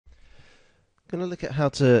Going to look at how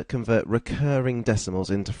to convert recurring decimals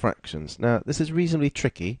into fractions. Now, this is reasonably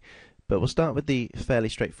tricky, but we'll start with the fairly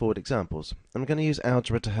straightforward examples. I'm going to use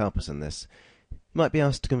algebra to help us in this. You might be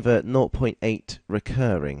asked to convert 0.8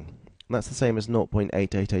 recurring, that's the same as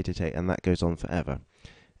 0.88888, and that goes on forever,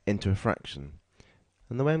 into a fraction.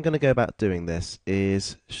 And the way I'm going to go about doing this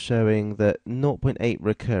is showing that 0.8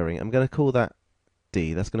 recurring, I'm going to call that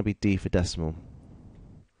d, that's going to be d for decimal.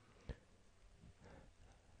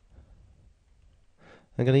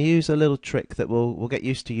 I'm going to use a little trick that we'll get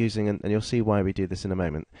used to using, and you'll see why we do this in a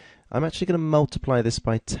moment. I'm actually going to multiply this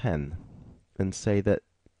by 10 and say that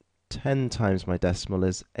 10 times my decimal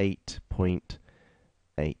is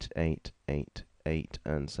 8.8888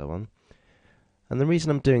 and so on. And the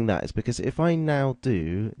reason I'm doing that is because if I now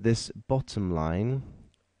do this bottom line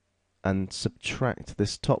and subtract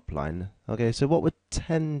this top line, okay, so what would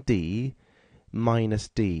 10d minus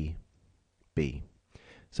d be?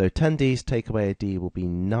 So 10d's take away a d will be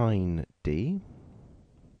 9d.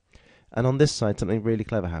 And on this side, something really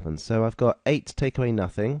clever happens. So I've got 8 take away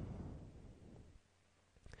nothing,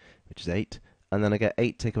 which is 8. And then I get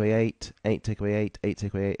 8 take away 8, 8 take away 8, 8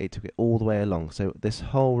 take away 8, 8 take away all the way along. So this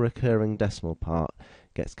whole recurring decimal part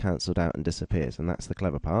gets cancelled out and disappears. And that's the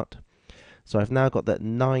clever part. So I've now got that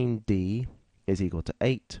 9d is equal to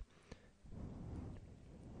 8.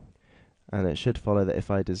 And it should follow that if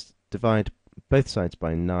I divide both sides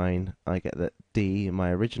by 9, I get that d,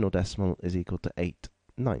 my original decimal, is equal to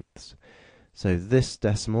 8/9. So this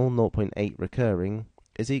decimal, 0.8 recurring,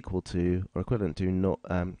 is equal to, or equivalent to,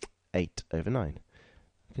 8 over 9.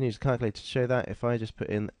 I can use a calculator to show that. If I just put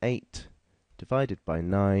in 8 divided by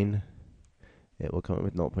 9, it will come up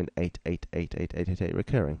with 0.8888888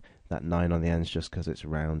 recurring. That 9 on the end is just because it's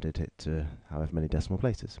rounded it to however many decimal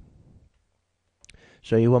places.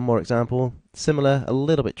 Show you one more example, similar, a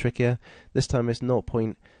little bit trickier. This time it's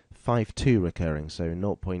 0.52 recurring, so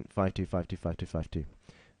 0.52525252.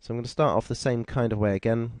 So I'm going to start off the same kind of way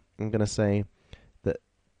again. I'm going to say that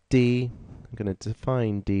d, I'm going to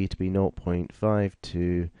define d to be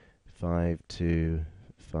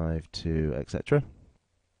 0.525252, etc.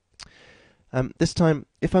 This time,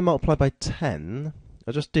 if I multiply by 10,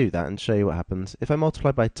 I'll just do that and show you what happens. If I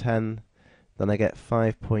multiply by 10, then I get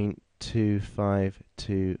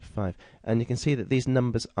 5.2525, and you can see that these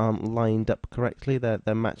numbers aren't lined up correctly.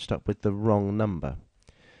 They're matched up with the wrong number.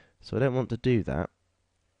 So I don't want to do that.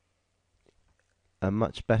 A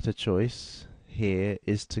much better choice here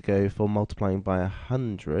is to go for multiplying by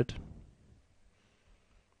 100,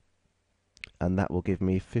 and that will give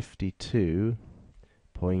me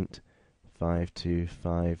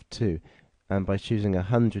 52.5252. And by choosing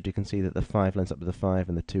 100, you can see that the 5 lines up with the 5,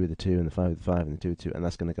 and the 2 with the 2, and the 5 with the 5, and the 2 with the 2, and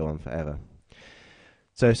that's going to go on forever.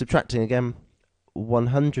 So subtracting again,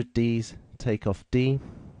 100d's take off d,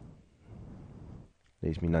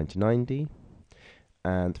 leaves me 99d,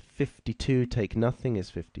 and 52 take nothing is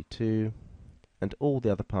 52, and all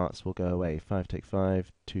the other parts will go away. 5 take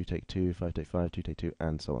 5, 2 take 2, 5 take 5, 2 take 2,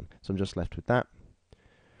 and so on. So I'm just left with that.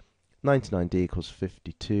 99d equals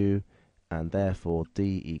 52, and therefore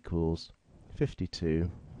d equals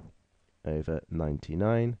 52 over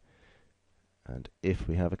 99. And if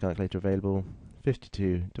we have a calculator available,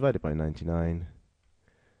 52 divided by 99,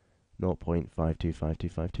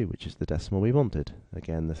 0.525252, which is the decimal we wanted.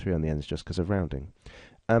 Again, the 3 on the end is just because of rounding.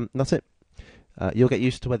 That's it. You'll get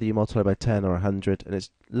used to whether you multiply by 10 or 100, and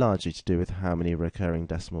it's largely to do with how many recurring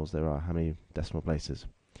decimals there are, how many decimal places.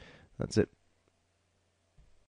 That's it.